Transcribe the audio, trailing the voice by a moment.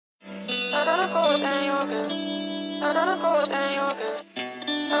So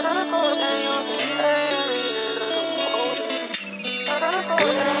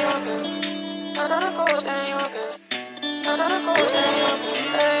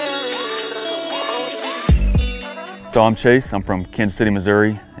I'm Chase, I'm from Kansas City,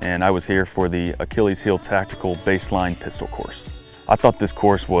 Missouri, and I was here for the Achilles Heel Tactical baseline pistol course. I thought this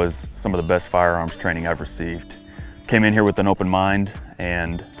course was some of the best firearms training I've received. Came in here with an open mind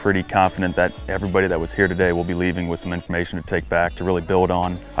and pretty confident that everybody that was here today will be leaving with some information to take back to really build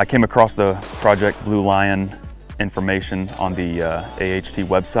on. I came across the Project Blue Lion information on the AHT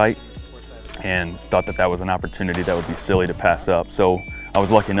website and thought that that was an opportunity that would be silly to pass up. So I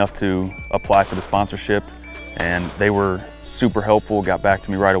was lucky enough to apply for the sponsorship, and they were super helpful, got back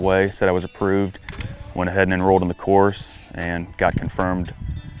to me right away, said I was approved, went ahead and enrolled in the course and got confirmed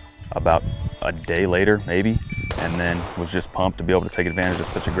about a day later maybe, and then was just pumped to be able to take advantage of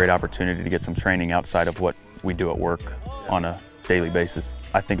such a great opportunity to get some training outside of what we do at work on a daily basis.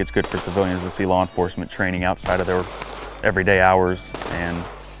 I think it's good for civilians to see law enforcement training outside of their everyday hours, and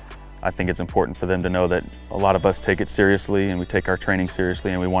I think it's important for them to know that a lot of us take it seriously and we take our training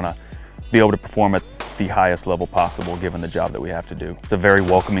seriously, and we want to be able to perform at the highest level possible given the job that we have to do. It's a very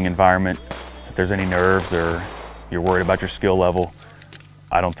welcoming environment. If there's any nerves or you're worried about your skill level,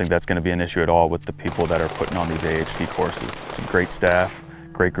 I don't think that's going to be an issue at all with the people that are putting on these AHT courses. It's a great staff,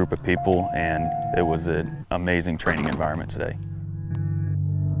 great group of people, and it was an amazing training environment today.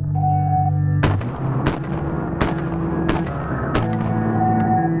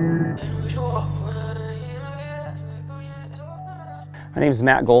 My name is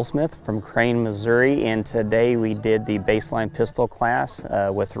Matt Goldsmith from Crane, Missouri, and today we did the baseline pistol class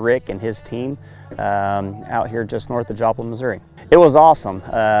with Rick and his team out here just north of Joplin, Missouri. It was awesome.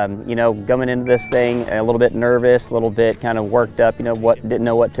 You know, coming into this thing a little bit nervous, a little bit kind of worked up, you know, didn't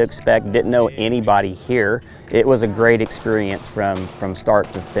know what to expect, didn't know anybody here. It was a great experience from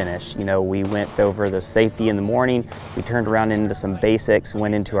start to finish. You know, we went over the safety in the morning, we turned around into some basics,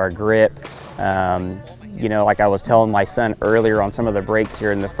 went into our grip. You know, like I was telling my son earlier on some of the breaks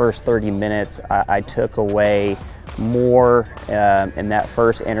here, in the first 30 minutes, I took away more in that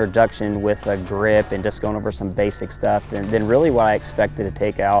first introduction with a grip and just going over some basic stuff than really what I expected to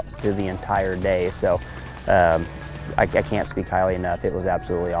take out through the entire day. So I can't speak highly enough. It was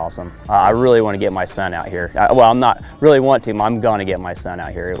absolutely awesome. I really want to get my son out here. Well, I'm not really want to, I'm going to get my son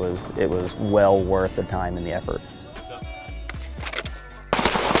out here. It was well worth the time and the effort.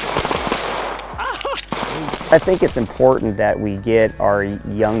 I think it's important that we get our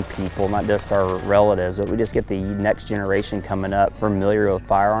young people, not just our relatives, but we just get the next generation coming up familiar with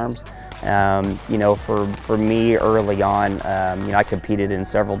firearms. You know, for me early on, you know, I competed in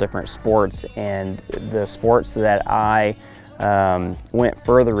several different sports, and the sports that I went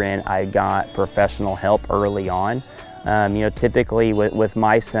further in, I got professional help early on. You know, typically with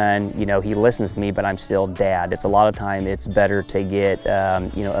my son, you know, he listens to me, but I'm still dad. It's a lot of time it's better to get,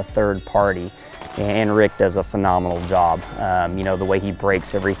 you know, a third party. And Rick does a phenomenal job. You know, the way he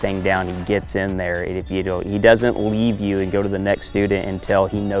breaks everything down, he gets in there. You know, he doesn't leave you and go to the next student until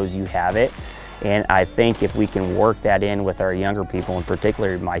he knows you have it. And I think if we can work that in with our younger people, in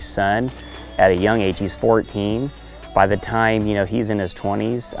particular my son, at a young age, he's 14. By the time, you know, he's in his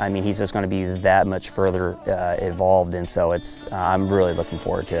 20s, I mean, he's just going to be that much further evolved. And so I'm really looking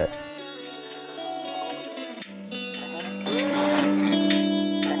forward to it.